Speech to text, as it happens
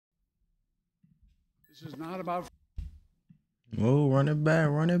This is not about. Oh, run it back,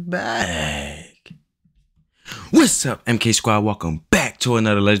 run it back. What's up, MK Squad? Welcome back to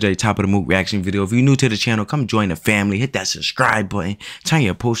another legendary top of the mood reaction video. If you're new to the channel, come join the family. Hit that subscribe button. Turn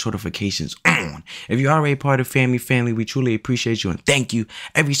your post notifications on. If you're already part of the family, we truly appreciate you and thank you.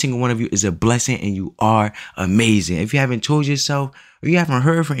 Every single one of you is a blessing and you are amazing. If you haven't told yourself or you haven't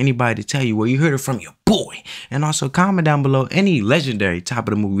heard from anybody to tell you, well, you heard it from your boy. And also comment down below any legendary top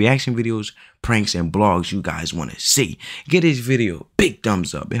of the mood reaction videos, pranks, and blogs you guys want to see. Give this video a big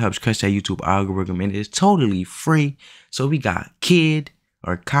thumbs up. It helps crush that YouTube algorithm and it's totally free. So we got Kydd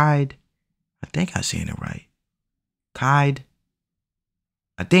or Kydd. I think I'm saying it right. Kydd.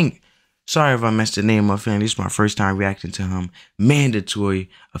 I think. Sorry if I messed the name up, family. This is my first time reacting to him. Mandatory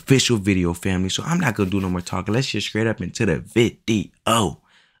official video, family. So I'm not going to do no more talking. Let's get straight up into the video.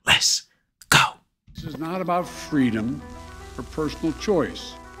 Let's go. This is not about freedom or personal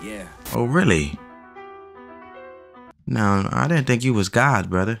choice. Yeah. Oh, really? No, I didn't think you was God,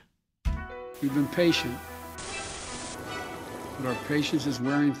 brother. We've been patient, but our patience is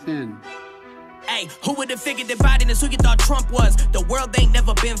wearing thin. Hey, who would have figured that Biden is who you thought Trump was? The world ain't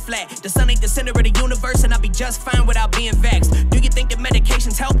never been flat. The sun ain't the center of the universe, and I'll be just fine without being vaxxed. Do you think that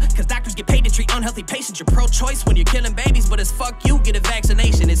medications help? Because doctors get paid to treat unhealthy patients. You're pro-choice when you're killing babies, but as fuck you, get a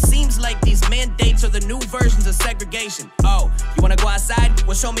vaccination. It seems like these mandates are the new versions of segregation. Oh, you want to go outside?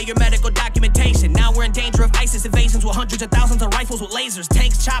 Well, show me your medical documentation. Now we're in danger of ISIS invasions with hundreds of thousands of rifles with lasers,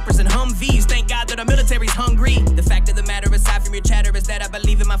 tanks, choppers, and Humvees. Thank God that our military's hungry. The fact of the matter, aside from your chatter, is that I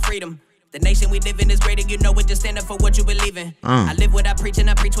believe in my freedom. The nation we live in is great, and you know it. Just stand up for what you believe in. I live what I preach, and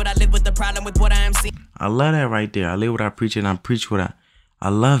I preach what I live. With the problem with what I am seeing. I love that right there. I live what I preach, and I preach what I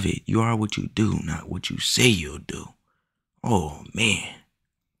love it. You are what you do, not what you say you'll do. Oh, man.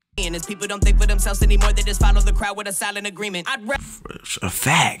 And as people don't think for themselves anymore, they just follow the crowd with a silent agreement.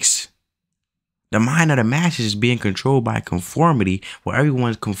 Facts. The mind of the masses is being controlled by conformity where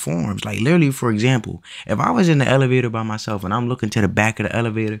everyone conforms. Like literally, for example, if I was in the elevator by myself and I'm looking to the back of the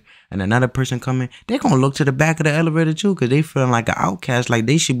elevator and another person coming, they're going to look to the back of the elevator too because they feeling like an outcast, like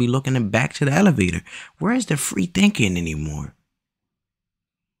they should be looking back to the elevator. Where's the free thinking anymore?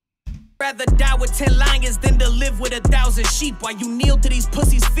 Rather die with 10 lions than to live with 1,000 sheep. While you kneel to these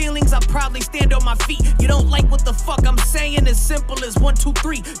pussies' feelings, I'll probably stand on my feet. You don't like what the fuck I'm saying? As simple as 1, 2,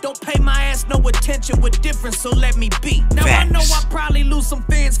 3. Don't pay my ass no attention with difference, so let me be. Now I know I'll probably lose some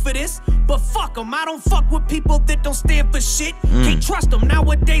fans for this, but fuck them. I don't fuck with people that don't stand for shit. Can't trust them.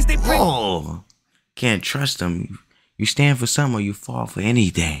 Nowadays they bring. Oh, can't trust them. You stand for something or you fall for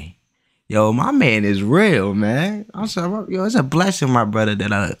anything. Yo, my man is real, man. I'm sorry, yo, it's a blessing, my brother,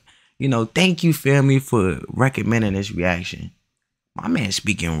 that you know, thank you, family, for recommending this reaction. My man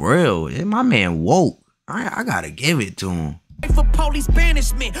speaking real. My man woke. I gotta give it to him. For police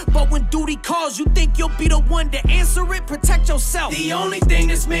banishment, but when duty calls, you think you'll be the one to answer it? Protect yourself. The only thing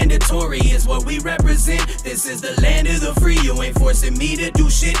that's mandatory is what we represent. This is the land of the free. You ain't forcing me to do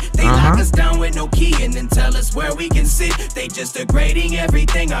shit. They lock us down with no key and then tell us where we can sit. They just degrading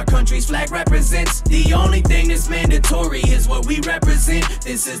everything our country's flag represents. The only thing that's mandatory is what we represent.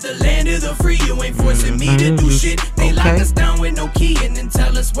 This is the land of the free. You ain't forcing me to do shit. They lock us down with no key and then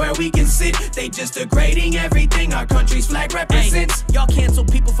tell us where we can sit. They just degrading everything our country's flag represents. Y'all cancel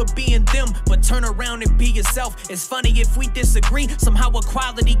people for being them, but turn around and be yourself. It's funny if we disagree, somehow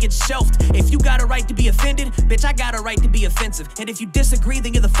equality gets shelved. If you got a right to be offended, bitch, I got a right to be offensive. And if you disagree,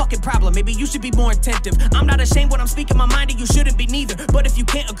 then you're the fucking problem. Maybe you should be more attentive. I'm not ashamed when I'm speaking my mind, and you shouldn't be neither. But if you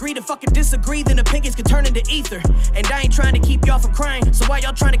can't agree to fucking disagree, then opinions can turn into ether. And I ain't trying to keep y'all from crying, so why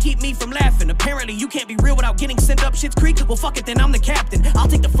y'all trying to keep me from laughing? Apparently you can't be real without getting sent up Shit's Creek. Well, fuck it, then I'm the captain. I'll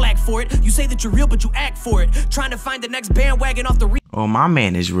take the flag for it. You say that you're real, but you act for it. Trying to find the next bandwagon off the Oh, my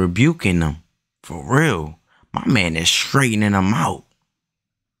man is rebuking them. For real. My man is straightening them out.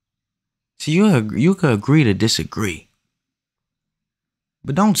 See, you could agree to disagree.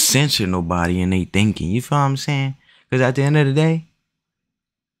 But don't censor nobody in their thinking. You feel what I'm saying? Because at the end of the day,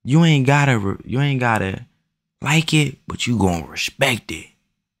 you ain't gotta like it, but you gonna respect it.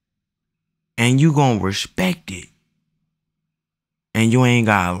 And you gonna respect it. And you ain't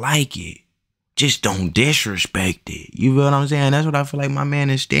gotta like it. Just don't disrespect it. You feel what I'm saying? That's what I feel like my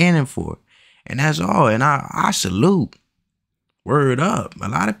man is standing for. And that's all. And I salute. Word up. A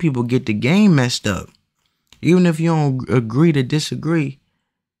lot of people get the game messed up. Even if you don't agree to disagree,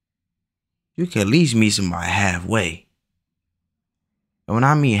 you can at least meet somebody halfway. And when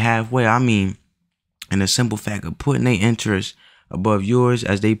I mean halfway, I mean in the simple fact of putting their interests above yours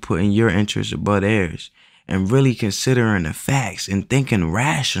as they putting your interests above theirs. And really considering the facts and thinking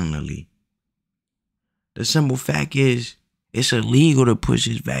rationally. The simple fact is, it's illegal to push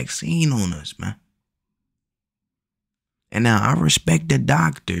this vaccine on us, man. And now I respect the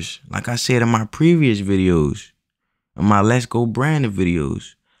doctors. Like I said in my previous videos, in my Let's Go Brandon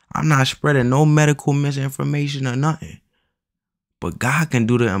videos, I'm not spreading no medical misinformation or nothing. But God can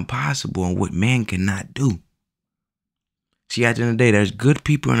do the impossible and what man cannot do. See, at the end of the day, there's good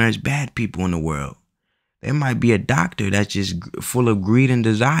people and there's bad people in the world. There might be a doctor that's just full of greed and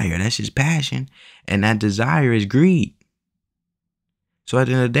desire. That's his passion. And that desire is greed. So at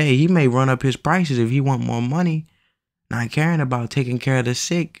the end of the day, he may run up his prices if he want more money, not caring about taking care of the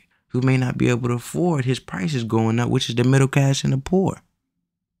sick who may not be able to afford his prices going up, which is the middle class and the poor.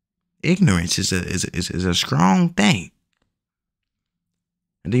 Ignorance is a strong thing.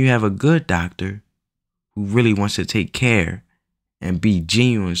 And then you have a good doctor who really wants to take care and be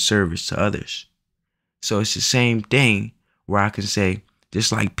genuine service to others. So it's the same thing where I can say,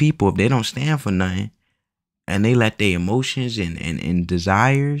 just like people, if they don't stand for nothing and they let their emotions and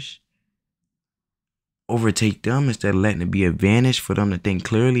desires overtake them instead of letting it be advantage for them to think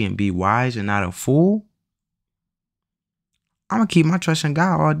clearly and be wise and not a fool, I'm going to keep my trust in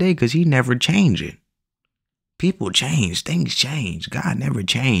God all day because he never changing. People change. Things change. God never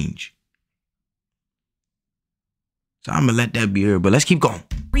change. So I'm going to let that be heard. But let's keep going.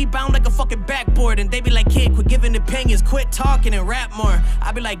 Rebound like a fucking backboard, and they be like, kid, quit giving opinions, quit talking and rap more.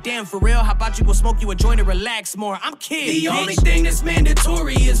 I be like, damn, for real, how about you go smoke you a joint and relax more? I'm Kydd. The only thing that's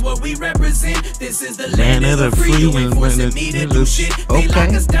mandatory is what we represent. This is the land of the free. You ain't forcing me to do shit. They lock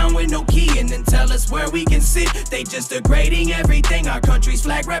us down with no key and then tell us where we can sit. They just degrading everything our country's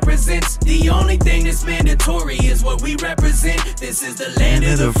flag represents. The only thing that's mandatory is what we represent. This is the land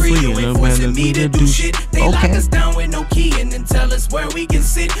of the free. You ain't forcing me to do shit. They lock us down with no key and then tell us where we can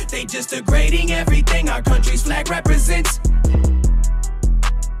sit. They just degrading everything our country's flag represents.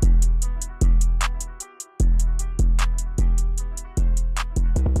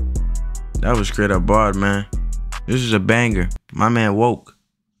 That was straight up barred, man. This is a banger. My man woke.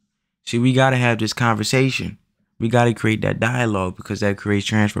 See, we gotta have this conversation. We gotta create that dialogue because that creates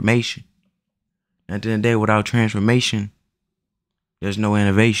transformation. At the end of the day, without transformation, there's no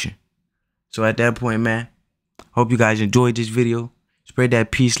innovation. So at that point, man, hope you guys enjoyed this video. Spread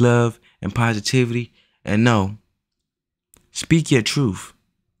that peace, love, and positivity. And no, speak your truth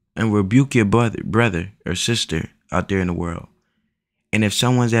and rebuke your brother or sister out there in the world. And if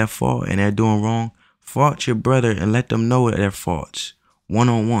someone's at fault and they're doing wrong, fault your brother and let them know their faults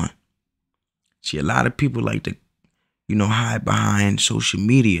one-on-one. See, a lot of people like to, hide behind social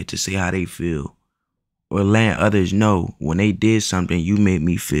media to say how they feel or let others know when they did something you made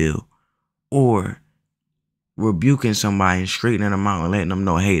me feel, or rebuking somebody and straightening them out and letting them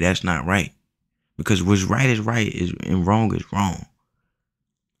know, hey, that's not right. Because what's right is right and wrong is wrong.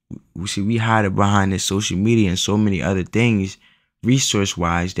 We hide behind this social media and so many other things,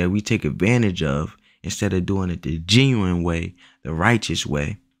 resource-wise, that we take advantage of instead of doing it the genuine way, the righteous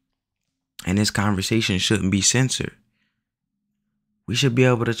way. And this conversation shouldn't be censored. We should be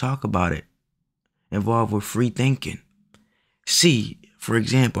able to talk about it, involved with free thinking. See, for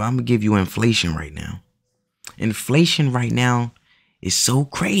example, I'm going to give you inflation right now. Inflation right now is so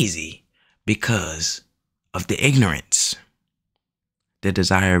crazy because of the ignorance, the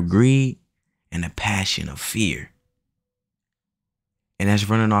desire of greed, and the passion of fear. And that's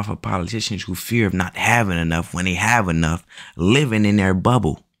running off of politicians who fear of not having enough when they have enough, living in their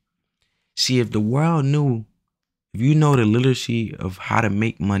bubble. See, if the world knew, if you know the literacy of how to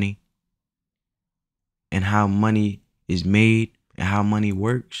make money and how money is made and how money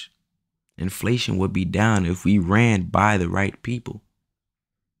works, inflation would be down if we ran by the right people.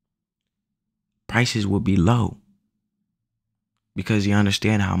 Prices would be low because you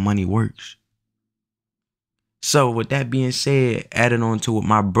understand how money works. So with that being said, adding on to what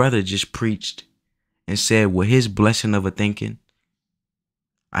my brother just preached and said with his blessing of a thinking,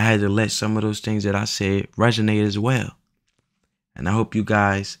 I had to let some of those things that I said resonate as well. And I hope you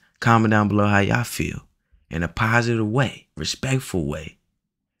guys comment down below how y'all feel in a positive way, respectful way.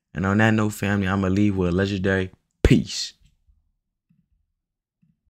 And on that note, family, I'm going to leave with a legendary peace.